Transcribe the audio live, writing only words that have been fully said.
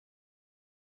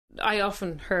I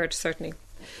often heard, certainly,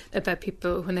 about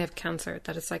people when they have cancer,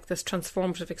 that it's like this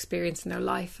transformative experience in their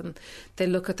life and they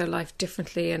look at their life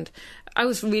differently. And I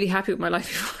was really happy with my life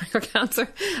before I got cancer,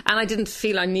 and I didn't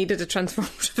feel I needed a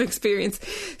transformative experience.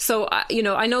 So,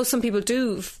 I know some people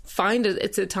do find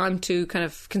it's a time to kind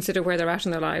of consider where they're at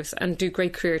in their lives and do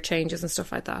great career changes and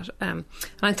stuff like that. And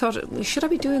I thought, should I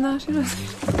be doing that?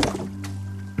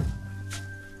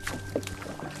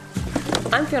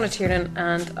 I'm Fiona Tiernan,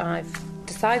 and I've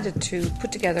decided to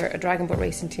put together a dragon boat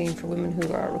racing team for women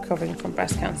who are recovering from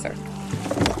breast cancer.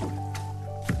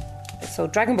 So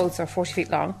dragon boats are 40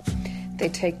 feet long. They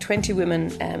take 20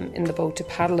 women in the boat to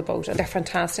paddle the boat, and they're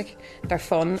fantastic, they're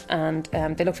fun, and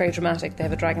they look very dramatic. They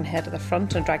have a dragon head at the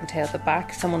front and a dragon tail at the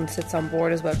back. Someone sits on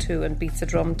board as well too and beats a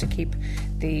drum to keep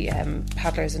the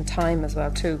paddlers in time as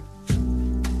well too.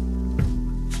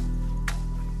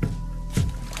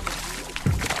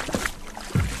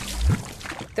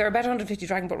 There are about 150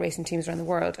 dragon boat racing teams around the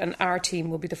world, and our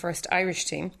team will be the first Irish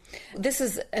team. This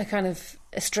is a kind of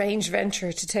a strange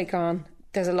venture to take on.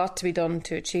 There's a lot to be done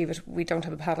to achieve it. We don't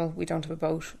have a paddle, we don't have a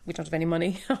boat, we don't have any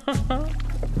money.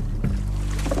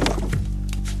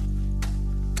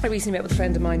 I recently met with a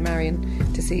friend of mine,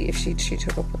 Marion, to see if she'd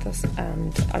hook up with us,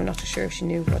 and I'm not too sure if she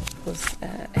knew what was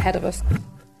ahead of us.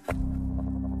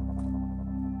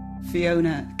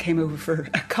 Fiona came over for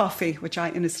a coffee, which I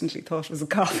innocently thought was a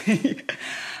coffee,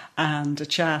 and a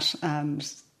chat,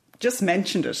 and just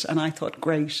mentioned it, and I thought,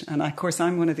 great. And of course,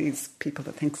 I'm one of these people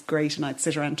that thinks great, and I'd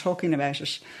sit around talking about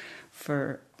it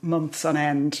for months on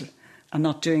end and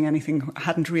not doing anything. I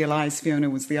hadn't realised Fiona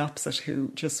was the opposite,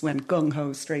 who just went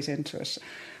gung-ho straight into it.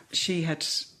 She had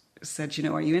said,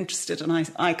 are you interested? And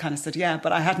I kind of said, yeah,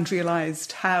 but I hadn't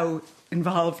realised how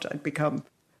involved I'd become.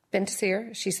 Been to see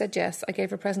her. She said yes. I gave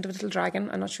her a present of a little dragon.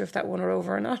 I'm not sure if that won her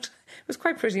over or not. It was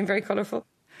quite pretty and very colourful.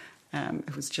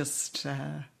 It was just,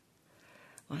 I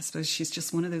suppose she's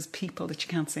just one of those people that you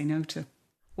can't say no to.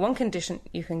 One condition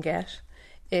you can get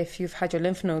if you've had your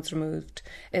lymph nodes removed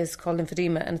is called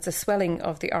lymphedema, and it's a swelling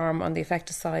of the arm on the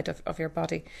affected side of your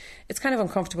body. It's kind of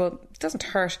uncomfortable. It doesn't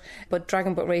hurt, but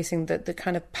dragon boat racing, the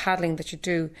kind of paddling that you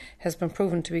do, has been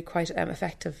proven to be quite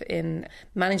effective in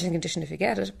managing the condition if you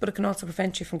get it, but it can also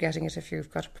prevent you from getting it if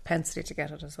you've got a propensity to get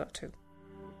it as well too.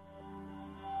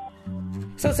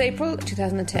 So it's April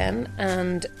 2010,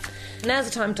 and now's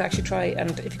the time to actually try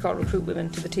and, if you call it, recruit women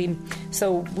to the team.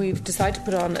 So we've decided to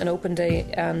put on an open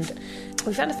day, and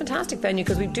we found a fantastic venue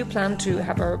because we do plan to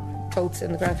have our boats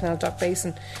in the Grand Canal Dock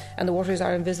Basin, and the Waters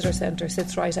Ireland Visitor Centre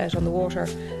sits right out on the water.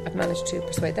 I've managed to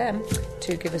persuade them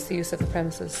to give us the use of the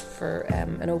premises for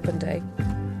an open day.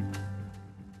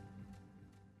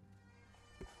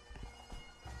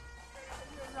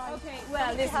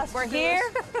 Well, listen, we're here,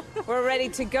 we're ready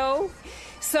to go.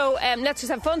 So let's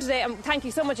just have fun today, and thank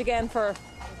you so much again for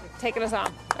taking us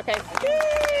on. Okay.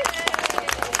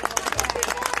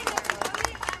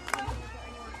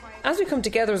 As we come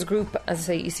together as a group, as I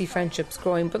say, you see friendships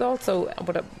growing, but also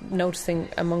what I'm noticing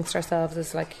amongst ourselves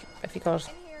is, like, if you call it,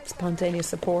 spontaneous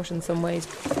support in some ways.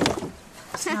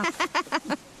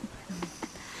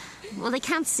 Well, they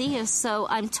can't see us, so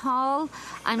I'm tall,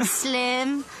 I'm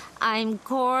slim, I'm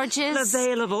gorgeous.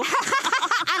 Available.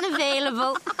 And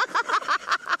available.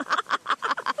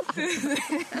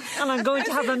 And I'm going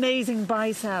to have amazing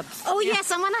biceps. Oh,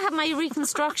 yes, and when I have my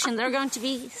reconstruction, they're going to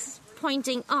be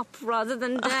pointing up rather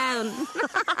than down.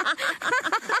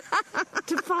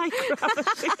 Defy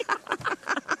gravity.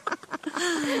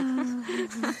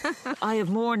 I have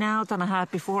more now than I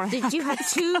had before. Did you have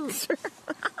two?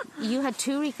 You had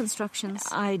two reconstructions?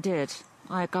 I did.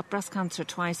 I got breast cancer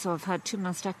twice, so I've had 2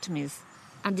 mastectomies.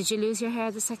 And did you lose your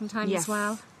hair the second time yes. as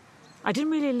well? I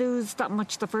didn't really lose that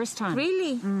much the first time.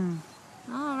 Really?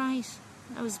 All right.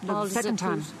 I was bald the second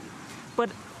time. But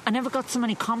I never got so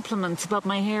many compliments about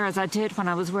my hair as I did when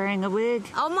I was wearing a wig.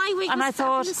 Oh, my wig and was I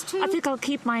thought, too. I think I'll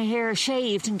keep my hair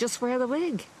shaved and just wear the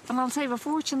wig. And I'll save a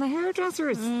fortune the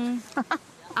hairdressers.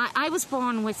 I was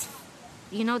born with,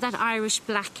 that Irish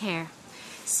black hair.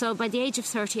 So by the age of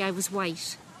 30, I was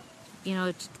white.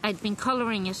 I'd been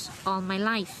colouring it all my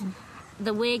life.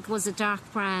 The wig was a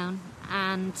dark brown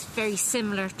and very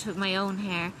similar to my own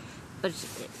hair, but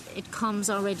it comes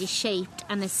already shaped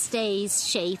and it stays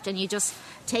shaped, and you just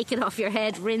take it off your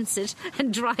head, rinse it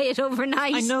and dry it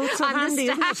overnight. I know, it's so handy,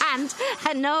 isn't it?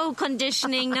 And no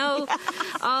conditioning, no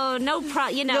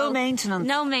maintenance.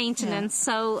 No maintenance.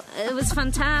 Yeah. So it was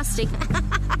fantastic.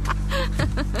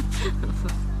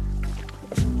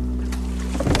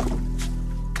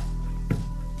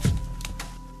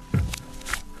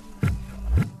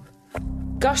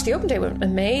 Gosh, the open day went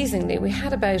amazingly. We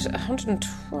had about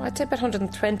 120,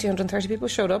 130 people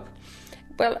showed up.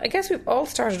 Well, I guess we've all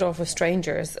started off as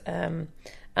strangers, and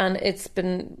it's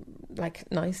been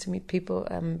nice to meet people.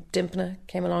 Dimpna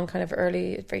came along kind of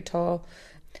early, very tall,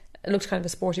 looked kind of a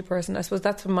sporty person. I suppose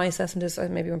that's what my assessment is.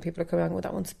 Maybe when people are coming along,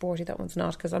 that one's sporty, that one's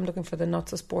not, because I'm looking for the not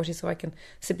so sporty so I can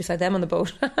sit beside them on the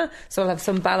boat. So I'll have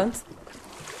some balance.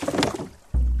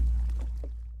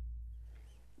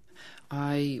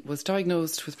 I was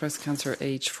diagnosed with breast cancer at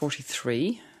age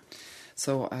 43,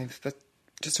 so I've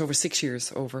just over 6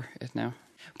 years over it now.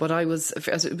 But it was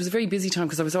a very busy time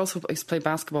because I used to play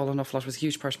basketball an awful lot. It was a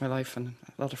huge part of my life, and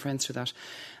a lot of friends do that.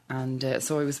 And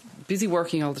so I was busy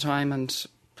working all the time and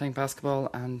playing basketball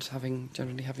and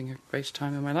generally having a great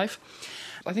time in my life.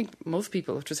 I think most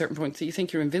people, to a certain point, you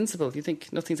think you're invincible. You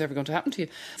think nothing's ever going to happen to you.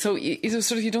 So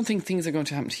you don't think things are going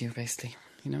to happen to you, basically,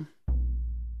 you know.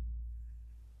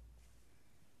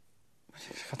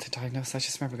 I got the diagnosis. I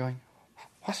just remember going,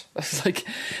 what? I was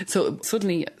so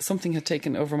suddenly something had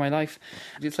taken over my life.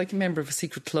 It's like a member of a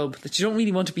secret club that you don't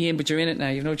really want to be in, but you're in it now.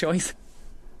 You've no choice.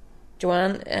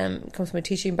 Joanne comes from a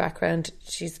teaching background.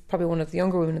 She's probably one of the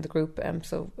younger women in the group.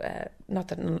 Not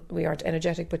that we aren't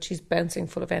energetic, but she's bouncing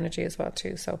full of energy as well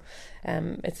too. So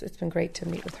it's been great to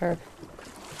meet with her.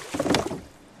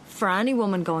 For any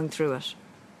woman going through it,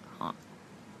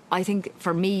 I think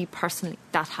for me personally,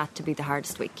 that had to be the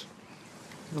hardest week.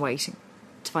 Waiting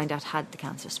to find out had the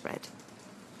cancer spread.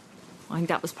 I think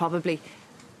that was probably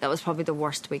the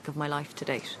worst week of my life to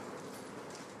date.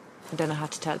 I don't know how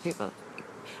to tell people.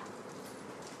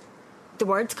 The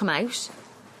words come out,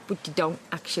 but you don't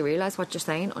actually realise what you're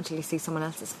saying until you see someone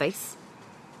else's face.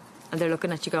 And they're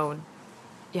looking at you going,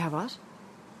 you have what?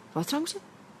 What's wrong with you?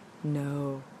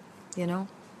 No. You know?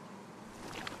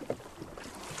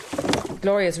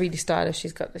 Gloria's really stylish.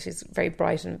 She's very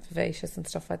bright and vivacious and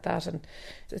stuff like that, and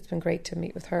it's been great to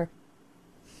meet with her.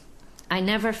 I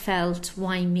never felt,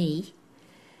 why me?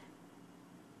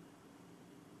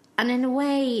 And in a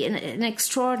way, in an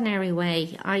extraordinary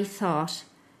way, I thought,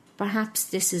 perhaps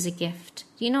this is a gift.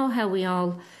 You know how we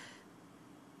all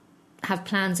have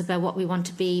plans about what we want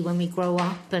to be when we grow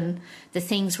up and the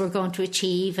things we're going to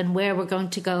achieve and where we're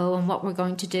going to go and what we're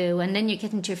going to do, and then you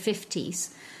get into your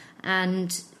 50s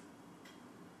and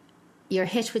you're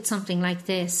hit with something like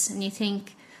this and you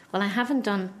think, well, I haven't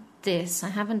done this, I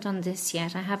haven't done this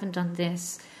yet, I haven't done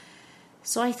this.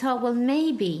 So I thought, well,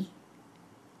 maybe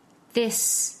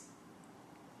this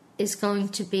is going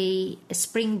to be a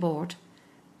springboard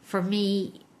for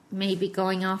me maybe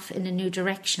going off in a new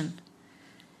direction.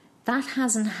 That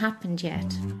hasn't happened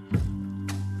yet.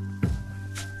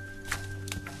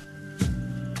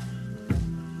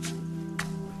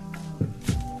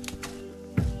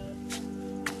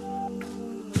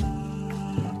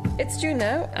 It's June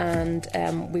now, and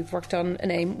we've worked on a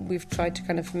name. We've tried to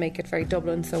kind of make it very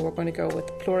Dublin, so we're going to go with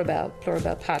Pluribel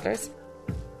Paddlers.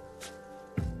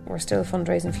 We're still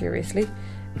fundraising furiously.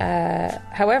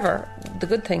 However, the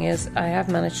good thing is I have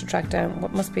managed to track down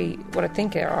what I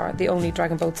think are the only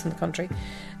dragon boats in the country.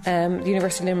 The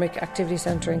University of Limerick Activity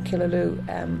Centre in Killaloe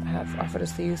have offered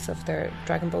us the use of their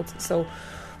dragon boats, so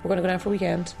we're going to go down for a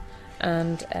weekend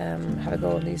and have a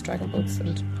go on these dragon boats,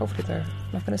 and hopefully they're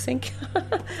not going to sink.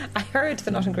 I heard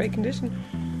they're not in great condition.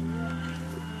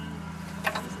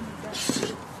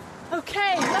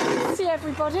 Okay, lovely to see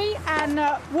everybody, and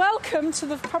welcome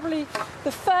to probably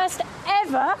the first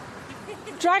ever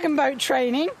dragon boat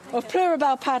training of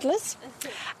Pluribel Paddlers,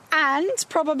 and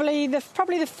probably the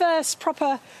first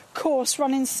proper course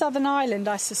run in Southern Ireland,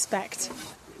 I suspect.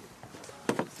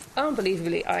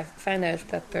 Unbelievably, I found out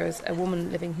that there's a woman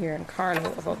living here in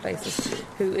Carlow, of all places,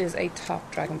 who is a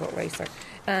top dragon boat racer,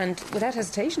 and without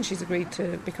hesitation she's agreed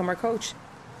to become our coach.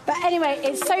 But anyway,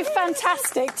 it's so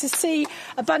fantastic to see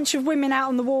a bunch of women out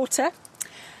on the water,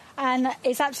 and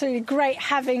it's absolutely great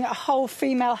having a whole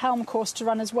female helm course to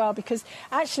run as well, because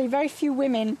actually very few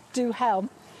women do helm.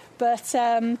 But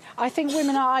I think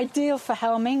women are ideal for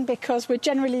helming because we're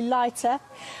generally lighter,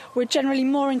 we're generally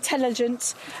more intelligent,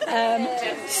 so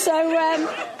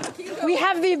we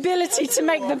have the ability to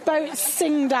make the boat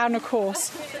sing down a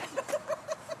course.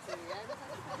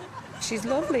 She's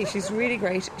lovely, she's really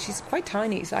great. She's quite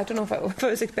tiny, so I don't know if I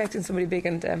was expecting somebody big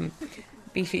and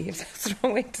beefy, if that's the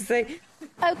wrong way to say.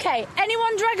 OK,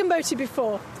 anyone dragon boated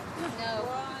before? No.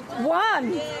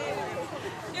 One?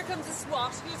 Here comes the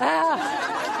SWAT.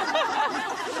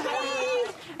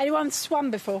 Anyone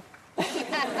swum before?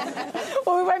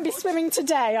 Well, we won't be swimming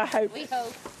today, I hope. We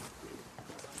hope.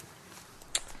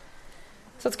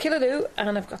 So it's Killaloe,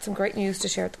 and I've got some great news to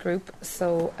share with the group,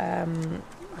 so I'm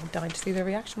dying to see their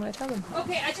reaction when I tell them.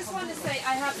 Okay, I just want to say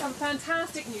I have some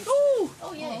fantastic news. Ooh!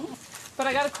 Oh, yeah. But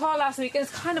I got a call last week, and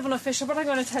it's kind of unofficial, but I'm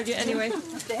going to tell you anyway.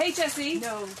 The HSE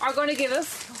are going to give us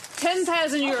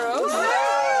 €10,000.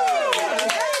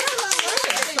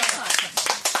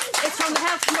 It's from the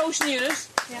Health Promotion Unit.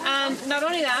 And not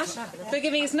only that, they're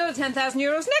giving us another €10,000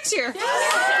 next year. So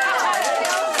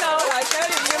I tell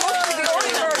you must be the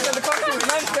only person in the country who's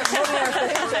meant to get money out of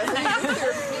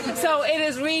the So it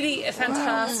is really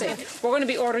fantastic. We're going to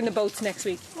be ordering the boats next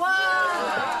week.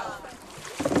 Wow!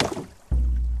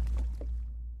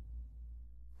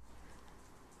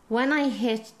 When I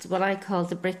hit what I call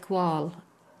the brick wall,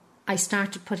 I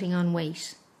started putting on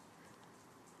weight.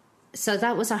 So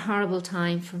that was a horrible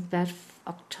time from about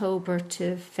October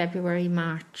to February,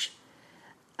 March.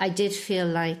 I did feel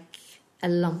like a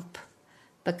lump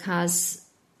because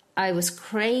I was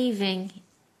craving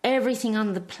everything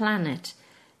on the planet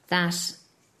that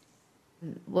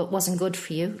wasn't good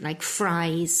for you, like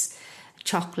fries,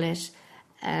 chocolate,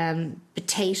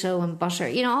 potato and butter,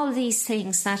 you know, all these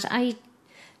things that I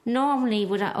normally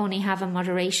would only have in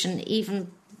moderation,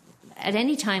 even at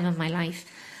any time in my life.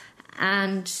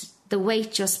 And the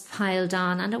weight just piled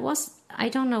on, and I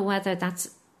don't know whether that's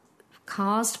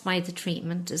caused by the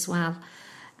treatment as well.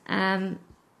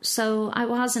 So I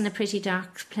was in a pretty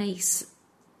dark place.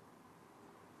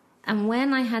 And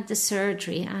when I had the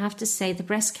surgery, I have to say the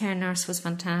breast care nurse was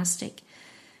fantastic.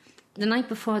 The night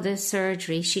before the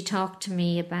surgery, she talked to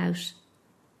me about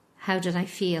how did I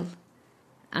feel.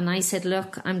 And I said,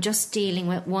 look, I'm just dealing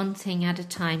with one thing at a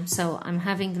time. So I'm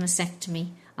having the mastectomy.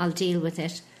 I'll deal with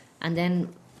it. And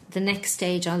then the next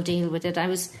stage, I'll deal with it. I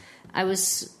was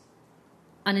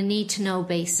on a need-to-know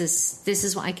basis. This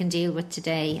is what I can deal with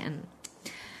today. And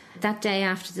that day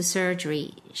after the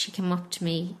surgery, she came up to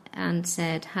me and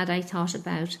said, had I thought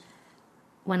about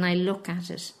when I look at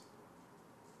it?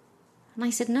 And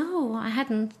I said, no, I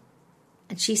hadn't.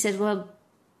 And she said, well,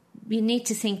 you need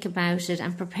to think about it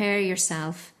and prepare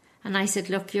yourself. And I said,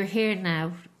 look, you're here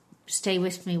now. Stay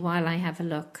with me while I have a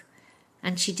look.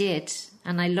 And she did.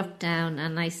 And I looked down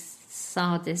and I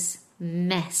saw this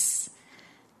mess.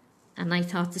 And I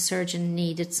thought the surgeon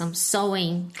needed some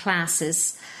sewing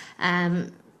classes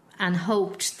and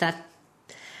hoped that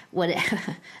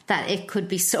that it could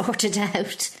be sorted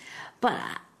out. But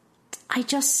I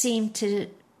just seemed to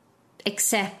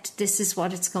accept this is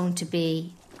what it's going to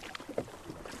be.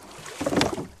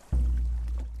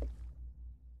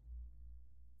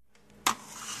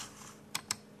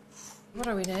 What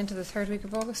are we now, into the third week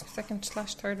of August,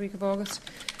 second/third week of August?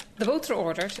 The boats are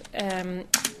ordered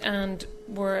and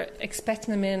we're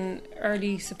expecting them in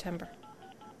early September.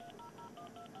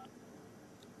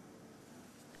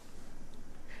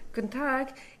 Guten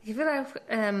Tag, ich will auf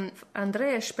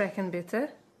Andrea sprechen, bitte.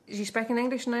 Sie sprechen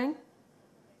English, nein?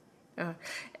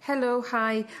 Hello,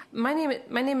 hi. My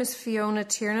name is Fiona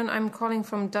Tiernan. I'm calling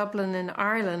from Dublin in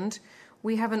Ireland.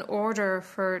 We have an order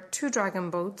for 2 dragon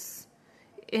boats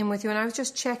in with you, and I was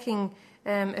just checking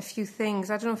a few things.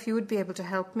 I don't know if you would be able to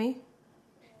help me.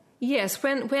 Yes,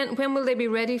 when will they be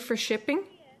ready for shipping?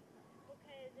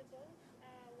 Okay, the boats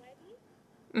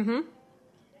are ready.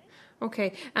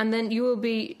 Okay, and then you will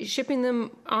be shipping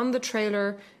them on the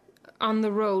trailer, on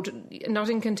the road, not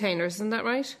in containers, isn't that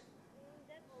right?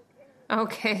 That's okay.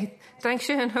 Okay, thanks,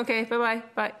 Shane. Okay, bye-bye.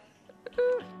 Bye.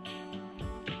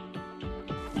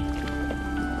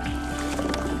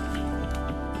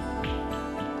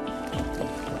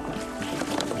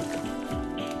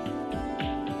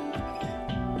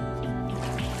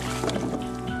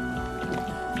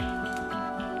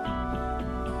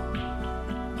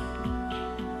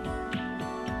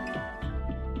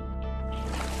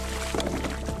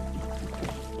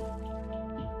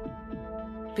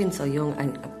 Being so young,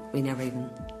 and we never even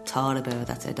thought about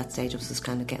it. At that stage, it was just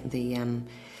kind of getting the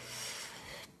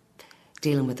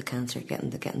dealing with the cancer, getting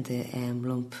the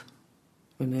lump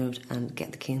removed, and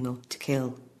getting the chemo to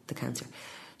kill the cancer.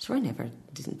 So I never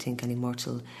didn't think any more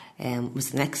till was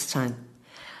the next time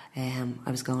I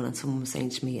was going, and someone was saying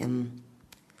to me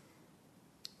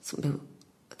something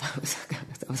about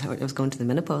I was going to the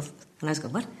menopause, and I was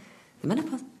going, what? The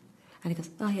menopause? And he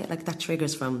goes, oh yeah, like that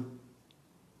triggers from.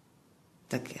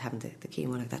 Like having the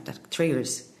chemo, like that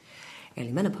triggers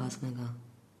early menopause. And I go,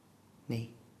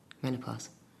 me, menopause.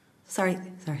 Sorry.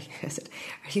 I said,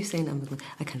 are you saying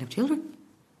I can't have children?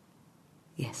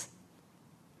 Yes.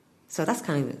 So that's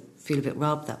kind of feel a bit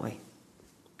robbed that way.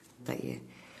 That you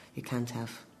can't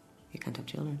have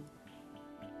children.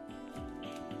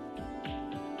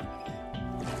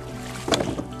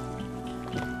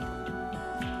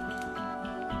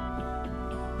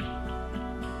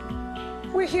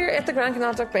 We're here at the Grand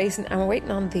Canal Dock Basin and we're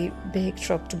waiting on the big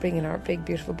truck to bring in our big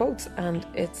beautiful boats, and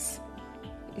it's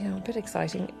you know, a bit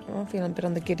exciting. I'm feeling a bit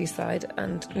on the giddy side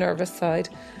and nervous side.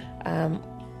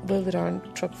 Will the darn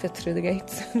truck fit through the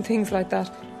gates and things like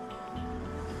that?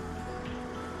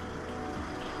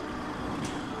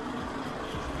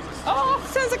 Oh,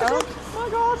 sounds like a truck! Oh my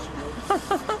God!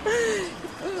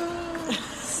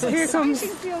 So here comes.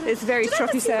 It's very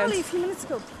trucky sound. A few minutes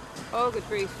ago. Oh, good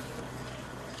grief.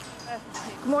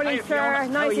 Good morning, sir.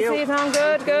 Nice to see you, Tom.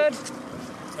 Good, good.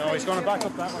 No, he's going to back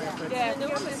up that way. Yeah.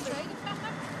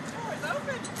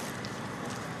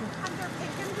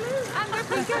 And they're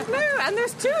pink and blue. And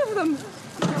there's two of them.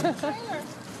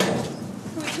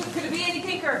 Could it be any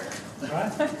pinker?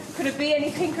 Could it be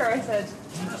any pinker, I said.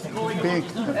 Big.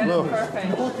 Look.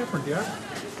 Perfect. All different, yeah?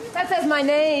 That says my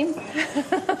name.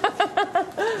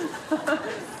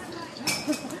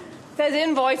 Says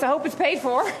invoice. I hope it's paid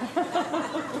for.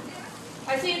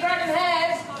 I see a dragon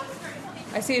head.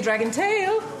 I see a dragon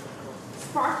tail.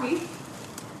 Sparkly.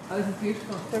 Oh, this is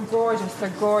beautiful. They're gorgeous. They're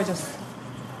gorgeous.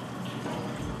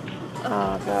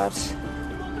 Oh, God.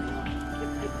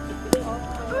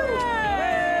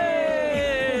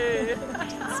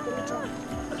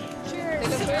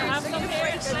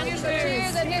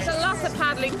 Cheers, and here's a lot of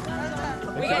paddling.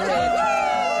 We get to.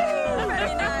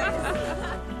 Very nice.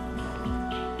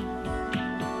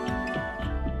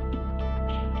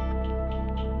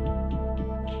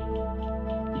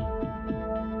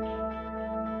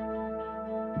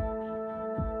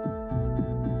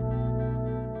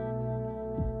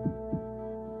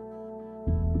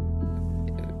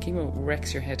 Chemo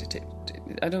wrecks your head.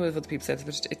 I don't know if other people said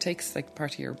this, but it takes like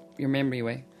part of your memory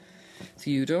away. So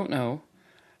you don't know.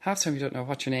 Half the time you don't know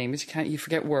what your name is. You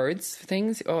forget words for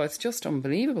things. Oh, it's just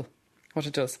unbelievable what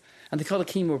it does. And they call it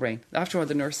chemo brain. After all,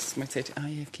 the nurses might say,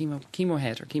 you have chemo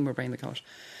head or chemo brain, they call it.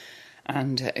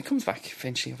 And it comes back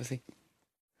eventually, obviously.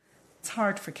 It's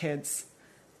hard for kids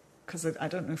because I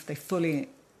don't know if they fully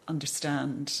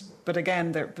understand. But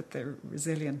again, they're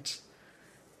resilient.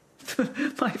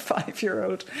 My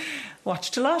 5-year-old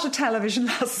watched a lot of television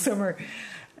last summer.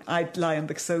 I'd lie on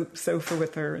the sofa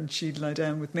with her and she'd lie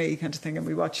down with me, kind of thing, and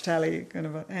we watch telly, kind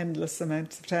of endless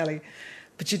amounts of telly.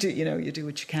 But you do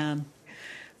what you can.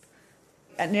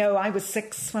 And I was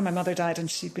 6 when my mother died, and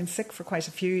she'd been sick for quite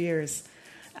a few years.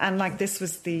 And like she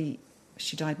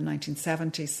died in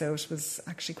 1970, so it was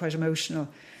actually quite emotional.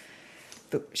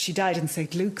 But she died in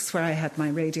St. Luke's, where I had my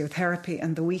radiotherapy,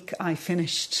 and the week I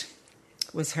finished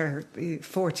was her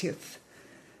 40th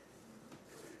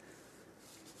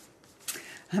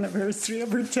anniversary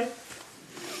of her death.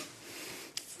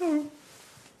 So,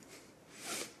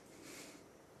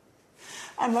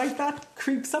 and like that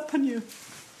creeps up on you.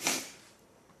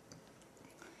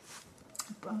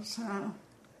 But so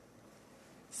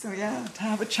yeah, to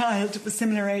have a child of a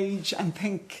similar age and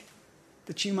think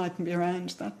that you mightn't be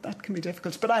around, that can be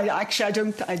difficult. But to be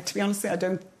honest, I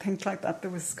don't think like that.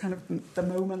 There was kind of the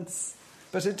moments.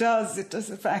 But it does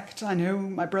affect. I know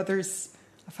my brothers.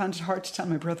 I found it hard to tell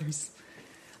my brothers.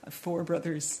 I have 4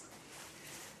 brothers.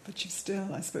 But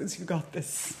I suppose you've got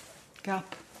this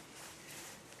gap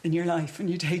in your life, and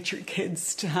you'd hate your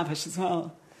kids to have it as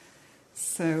well.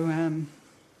 So,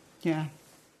 yeah.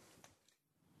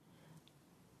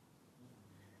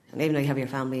 And even though you have your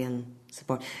family and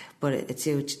support, but it's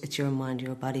your mind,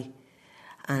 your body.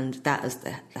 And that is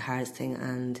the hardest thing.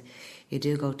 And you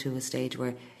do go to a stage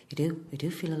where you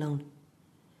do feel alone.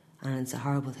 And it's a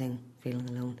horrible thing, feeling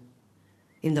alone.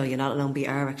 Even though you're not alone, but you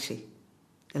are actually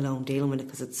alone dealing with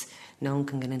it, because no one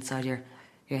can get inside your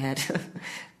head.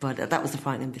 But that was the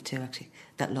frightening bit too, actually.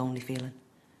 That lonely feeling.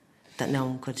 That no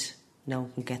one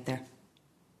can get there.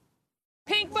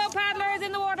 Pink boat paddlers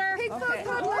in the water. Pink boat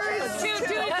paddlers.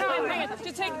 Two at a time.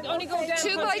 Just only go down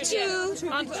 2 by 2.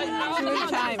 On the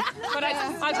time. But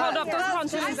I've held up those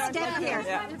pontoons. Step here.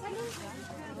 Yeah.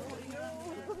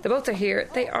 The boats are here.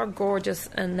 They are gorgeous,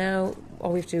 and now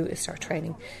all we have to do is start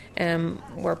training.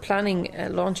 We're planning a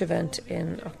launch event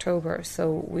in October,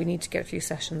 so we need to get a few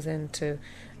sessions in to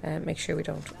make sure we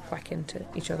don't whack into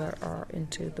each other or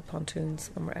into the pontoons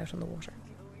when we're out on the water.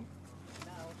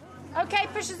 Okay,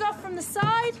 push us off from the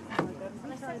side.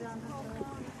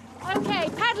 Okay,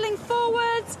 paddling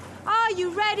forwards. Are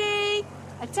you ready?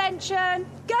 Attention,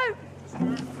 go.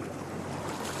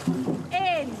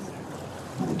 In.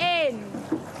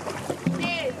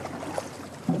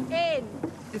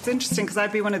 It's interesting because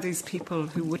I'd be one of these people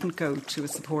who wouldn't go to a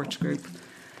support group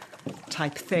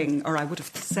type thing, or I would have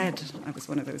said I was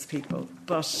one of those people.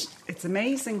 But it's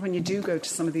amazing when you do go to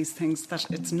some of these things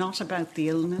that it's not about the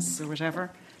illness or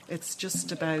whatever. It's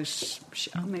just about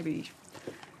maybe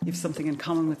you've something in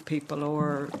common with people,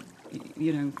 or,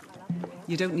 you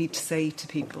don't need to say to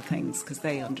people things because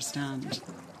they understand.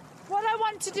 What I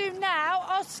want want to do now,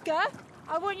 Oscar,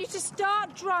 I want you to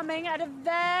start drumming at a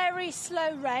very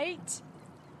slow rate.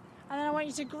 And then I want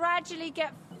you to gradually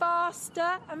get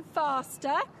faster and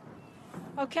faster.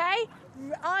 Okay?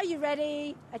 Are you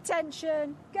ready?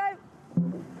 Attention, go.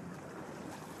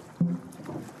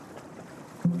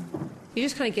 You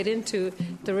just kind of get into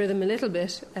the rhythm a little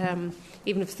bit,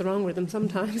 even if it's the wrong rhythm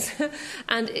sometimes.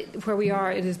 And where we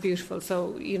are, it is beautiful.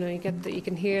 So you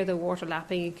can hear the water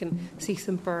lapping. You can see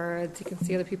some birds. You can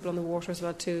see other people on the water as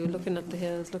well too, looking at the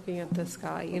hills, looking at the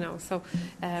sky. So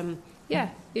you're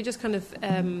just kind of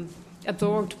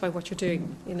absorbed by what you're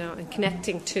doing, and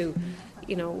connecting to,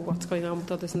 what's going on with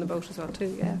others in the boat as well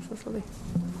too. Yeah, so it's lovely.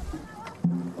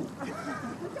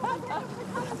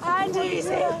 And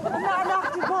easy, not an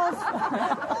octopus.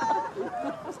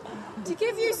 To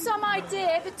give you some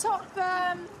idea, the top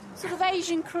sort of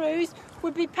Asian cruise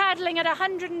would be paddling at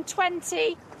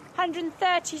 120,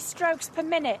 130 strokes per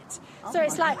minute. So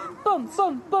it's like boom,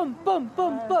 boom, boom, boom,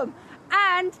 boom, boom.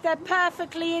 And they're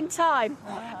perfectly in time.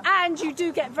 And you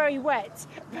do get very wet.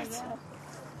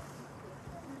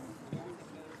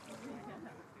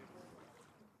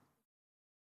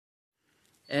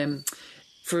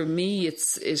 For me,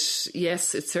 it's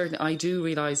certain. I do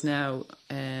realise now.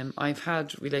 I've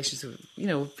had relationships.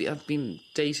 I've been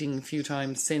dating a few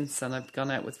times since, and I've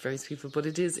gone out with various people. But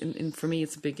it is, for me,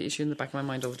 it's a big issue in the back of my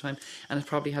mind all the time, and it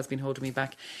probably has been holding me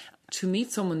back to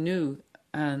meet someone new.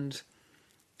 And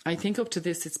I think up to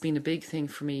this, it's been a big thing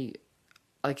for me.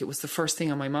 Like, it was the first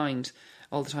thing on my mind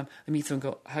all the time. I meet someone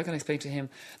and go, how can I explain to him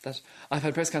that I've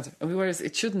had breast cancer? Whereas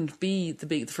it shouldn't be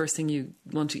the first thing you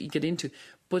want to get into.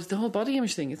 But the whole body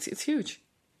image thing, it's huge,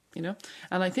 And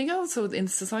I think also in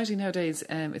society nowadays,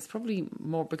 it's probably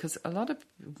more because a lot of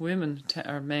women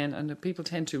or men and people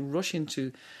tend to rush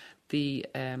into the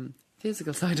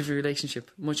physical side of a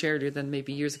relationship much earlier than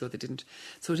maybe years ago they didn't.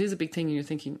 So it is a big thing, and you're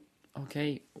thinking,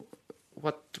 okay,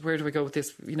 where do I go with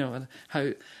this? And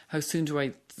how soon do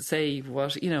I say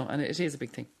what? And it is a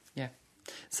big thing. Yeah.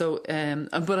 So,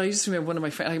 but I just remember one of my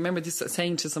friends. I remember this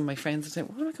saying to some of my friends,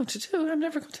 "What am I going to do? I'm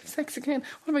never going to have sex again.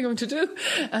 What am I going to do?"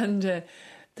 And they're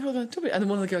all going, "Do it." And then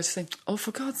one of the girls was saying, "Oh,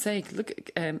 for God's sake, look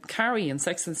at Carrie in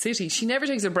Sex and the City. She never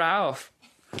takes her bra off."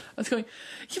 I was going,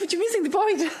 "Yeah, but you're missing the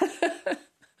point."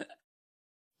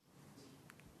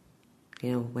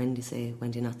 When do you say it?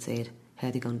 When do you not say it? How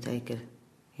are they going to take it?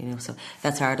 So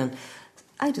that's hard. And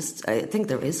I think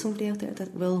there is somebody out there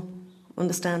that will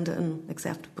understand it and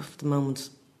accept it, but for the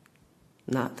moment,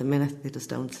 not the minute. They just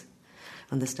don't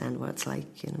understand what it's like,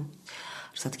 I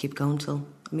just have to keep going till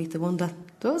I meet the one that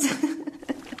does.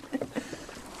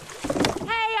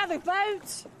 Hey, other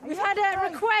boat! We've had a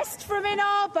request from in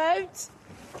our boat.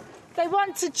 They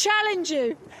want to challenge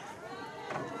you.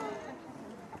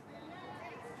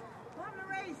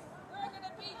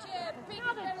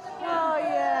 Oh,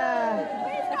 yeah.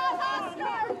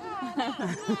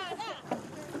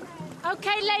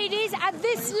 Okay, ladies, at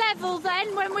this level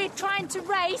then, when we're trying to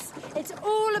race, it's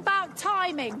all about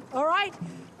timing, all right?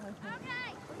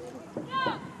 Okay.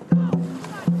 Go.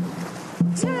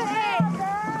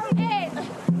 In.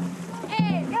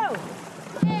 Go.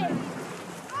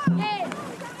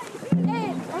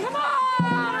 In. Come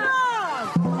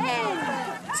on. In.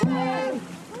 2,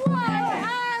 1,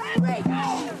 and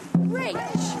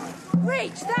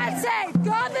reach. That's it.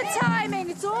 Got the timing.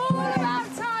 It's all about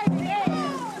timing.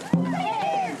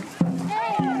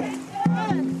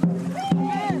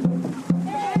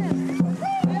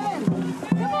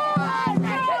 Come on,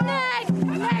 neck and neck.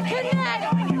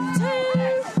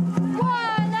 2,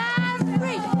 1, and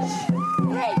reach.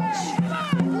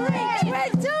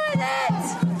 We're doing it.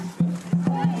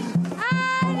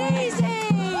 And easy.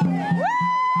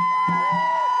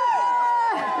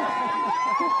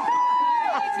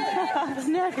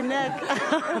 Neck and neck.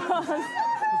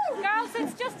 Girls,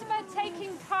 it's just about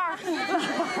taking part.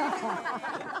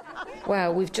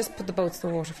 Wow, we've just put the boats in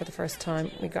the water for the first time.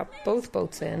 We got both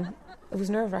boats in. It was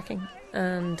nerve-wracking,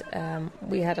 and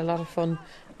we had a lot of fun,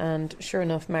 and sure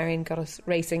enough, Marion got us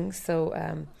racing, so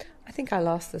I think I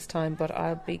lost this time, but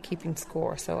I'll be keeping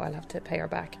score, so I'll have to pay her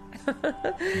back.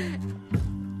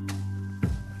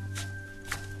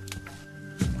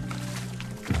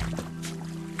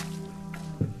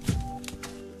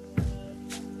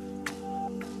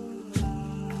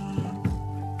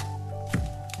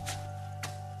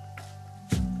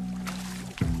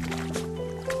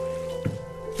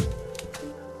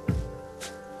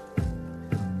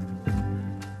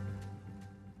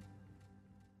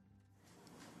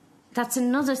 That's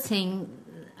another thing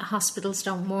hospitals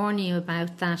don't warn you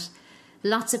about, that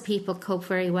lots of people cope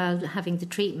very well having the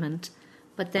treatment,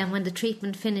 but then when the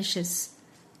treatment finishes,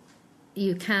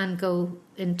 you can go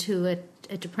into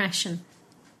a depression.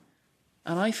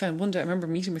 And I found one day, I remember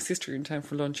meeting my sister in town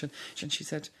for lunch, and she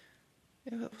said,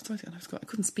 "Yeah, what's wrong?" And I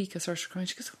couldn't speak. I started crying.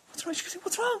 She goes, "What's wrong?" She goes,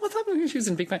 "What's wrong? What's happening?" She was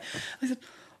in a big pain. I said,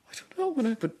 "I don't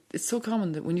know." But it's so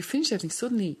common that when you finish everything,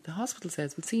 suddenly the hospital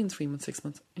says, "We'll see you in 3 months, 6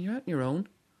 months," and you're out on your own,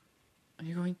 and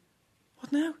you're going,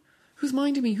 "What now? Who's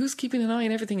minding me? Who's keeping an eye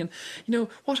on everything? And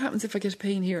what happens if I get a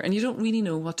pain here?" And you don't really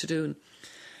know what to do.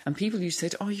 And people usually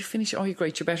say, "Oh, you finished. Oh, you're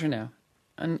great. You're better now."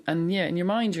 And yeah, in your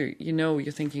mind,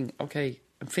 you're thinking, "Okay,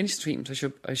 I'm finished the treatment.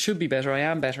 I should be better. I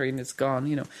am better, and it's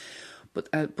gone."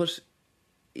 But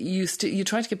you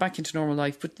try to get back into normal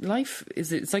life. But life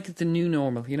it's like the new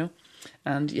normal,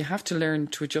 and you have to learn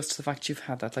to adjust to the fact you've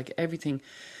had that. Like everything,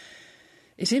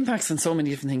 it impacts on so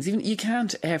many different things. Even you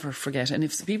can't ever forget. And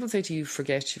if people say to you,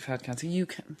 "Forget you've had cancer," you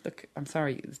can. Look, I'm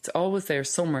sorry, it's always there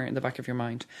somewhere in the back of your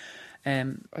mind.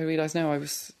 I realise now I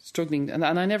was struggling, and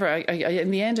I never. I in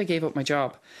the end I gave up my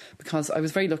job because I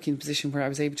was very lucky in a position where I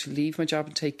was able to leave my job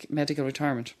and take medical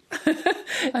retirement.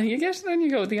 And then you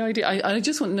go, the idea. I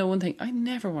just want to know one thing: I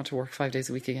never want to work 5 days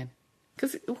a week again,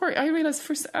 because I realised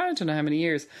for I don't know how many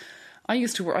years I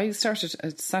used to work. I started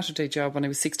a Saturday job when I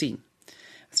was 16,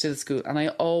 still at school, and I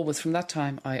always from that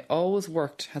time I always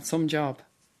had some job.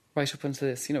 Right up until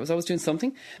this, I was always doing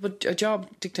something. But a job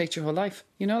dictates your whole life.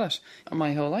 You know that.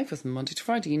 My whole life was Monday to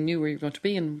Friday. You knew where you were going to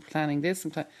be and planning this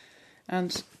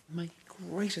and my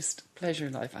greatest pleasure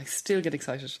in life, I still get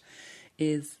excited,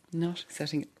 is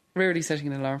rarely setting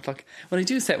an alarm clock. When I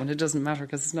do set one, it doesn't matter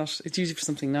because it's usually for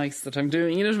something nice that I'm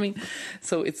doing. You know what I mean?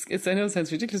 So it's I know it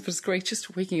sounds ridiculous, but it's great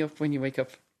just waking up when you wake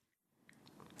up.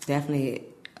 Definitely,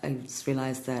 I just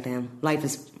realised that life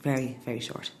is very, very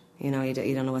short. You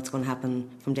don't know what's going to happen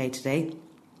from day to day.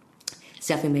 It's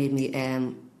definitely made me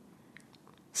a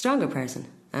stronger person,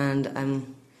 and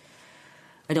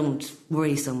I don't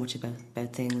worry so much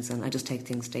about things, and I just take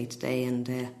things day to day, and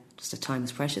just that time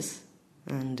is precious,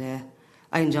 and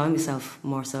I enjoy myself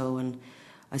more so, and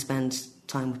I spend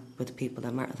time with the people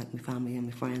that matter, like my family and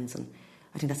my friends, and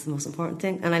I think that's the most important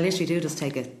thing. And I literally do just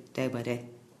take it day by day,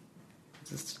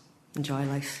 just enjoy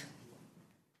life.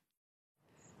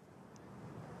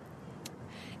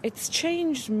 It's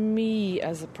changed me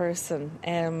as a person.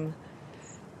 I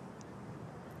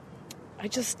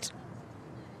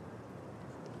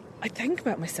think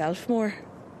about myself more.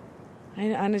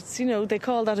 And it's, they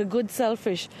call that a good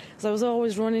selfish. Because I was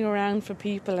always running around for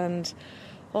people and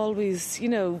always,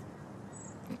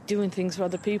 doing things for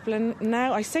other people. And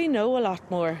now I say no a lot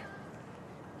more.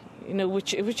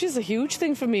 Which is a huge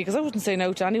thing for me, because I wouldn't say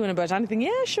no to anyone about anything.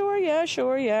 Yeah, sure.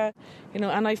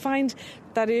 And I find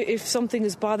that if something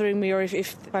is bothering me, or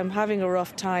if I'm having a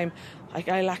rough time,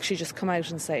 I'll actually just come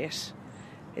out and say it,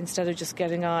 instead of just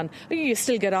getting on. You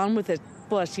still get on with it,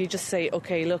 but you just say,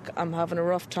 okay, look, I'm having a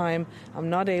rough time. I'm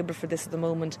not able for this at the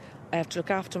moment. I have to look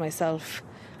after myself.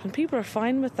 And people are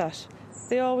fine with that.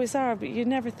 They always are, but you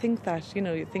never think that.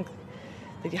 You think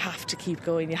that you have to keep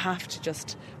going, you have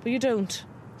to but you don't.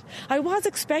 I was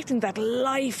expecting that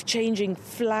life-changing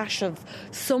flash of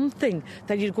something,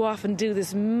 that you'd go off and do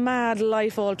this mad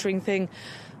life-altering thing.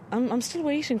 I'm still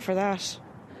waiting for that.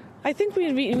 I think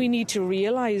we need to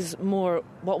realise more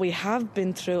what we have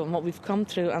been through and what we've come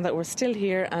through, and that we're still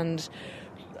here and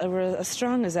we're as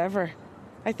strong as ever.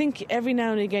 I think every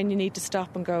now and again you need to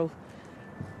stop and go,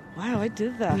 wow, I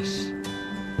did that.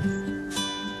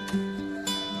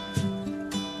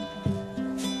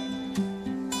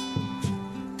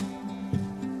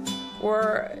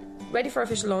 We're ready for our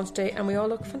official launch day, and we all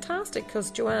look fantastic because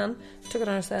Joanne took it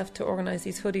on herself to organise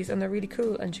these hoodies, and they're really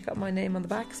cool, and she got my name on the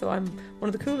back, so I'm one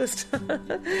of the coolest.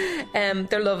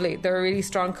 They're lovely. They're a really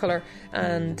strong colour,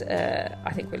 and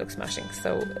I think we look smashing,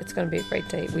 so it's going to be a great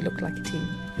day. We look like a team.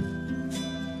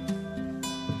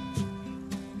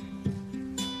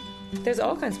 There's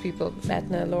all kinds of people,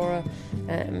 Etna, Laura,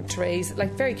 Therese,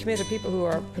 like very committed people who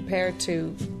are prepared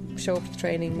to show up to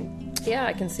training. Yeah,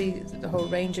 I can see the whole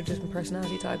range of different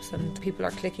personality types, and people are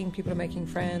clicking, people are making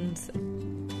friends.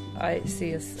 I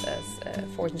see us as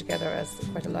forging together as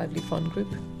quite a lively, fun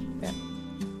group. Yeah.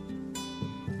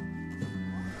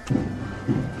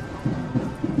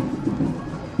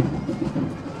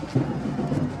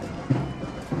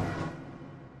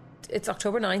 It's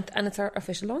October 9th and it's our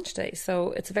official launch day,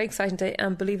 so it's a very exciting day,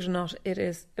 and believe it or not, it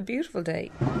is a beautiful day.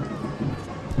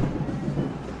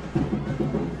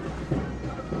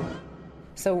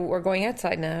 So we're going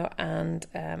outside now, and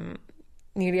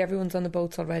nearly everyone's on the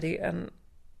boats already, and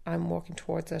I'm walking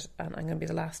towards it, and I'm going to be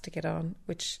the last to get on,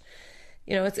 which,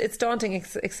 it's daunting,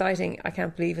 it's exciting. I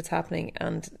can't believe it's happening,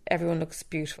 and everyone looks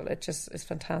beautiful. It just is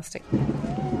fantastic.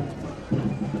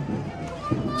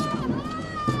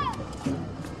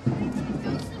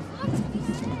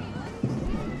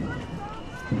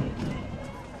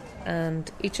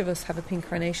 and each of us have a pink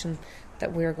carnation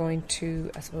that we're going to,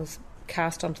 I suppose,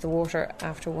 cast onto the water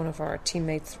after one of our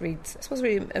teammates reads, I suppose,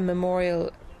 really a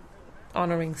memorial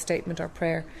honouring statement or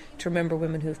prayer to remember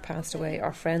women who've passed away,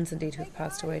 or friends indeed who've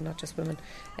passed away, not just women,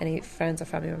 any friends or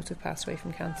family members who've passed away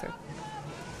from cancer.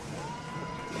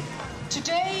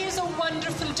 Today is a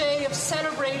wonderful day of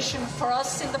celebration for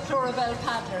us in the Plurabelle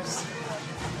paddlers.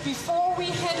 Before we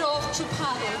head off to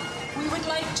paddle, we would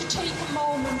like to take a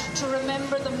moment to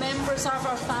remember the members of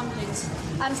our families,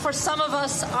 and for some of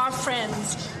us, our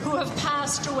friends, who have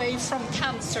passed away from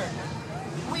cancer.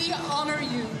 We honour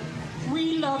you.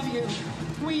 We love you.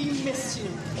 We miss you.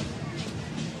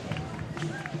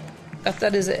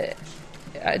 That is a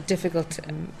difficult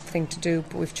thing to do,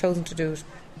 but we've chosen to do it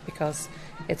because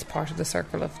it's part of the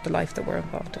circle of the life that we're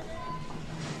involved in.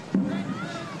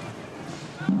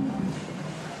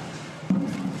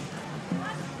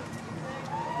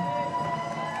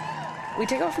 We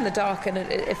take off from the dock and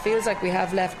it feels like we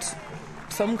have left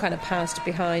some kind of past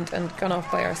behind and gone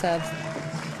off by ourselves.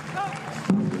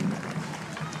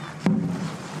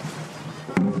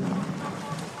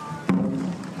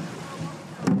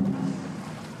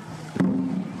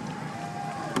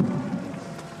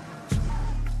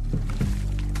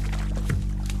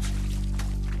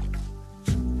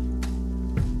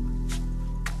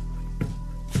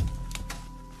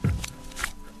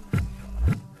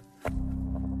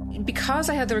 Because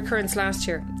I had the recurrence last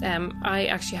year, I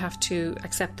actually have to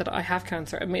accept that I have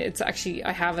cancer. I mean, it's actually,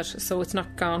 I have it, so it's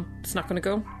not gone. It's not going to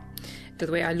go.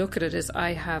 The way I look at it is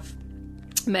I have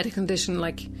a medical condition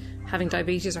like having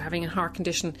diabetes or having a heart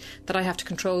condition that I have to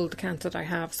control the cancer that I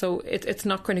have. So it's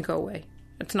not going to go away.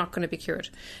 It's not going to be cured.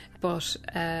 But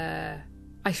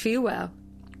I feel well.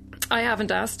 I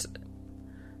haven't asked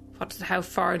how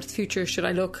far into the future should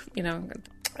I look, you know.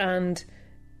 And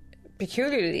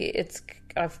peculiarly,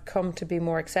 I've come to be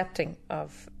more accepting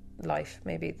of life,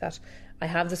 maybe, that I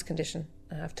have this condition,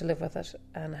 I have to live with it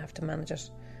and I have to manage it.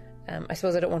 I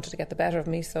suppose I don't want it to get the better of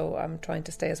me, so I'm trying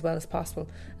to stay as well as possible,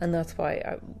 and that's why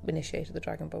I initiated the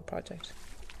Dragon Boat project.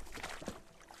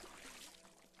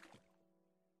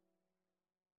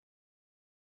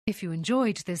 If you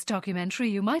enjoyed this documentary,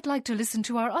 you might like to listen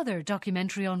to our other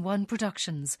Documentary on One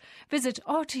productions. Visit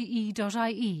rte.ie/Doc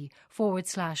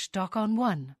on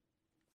One.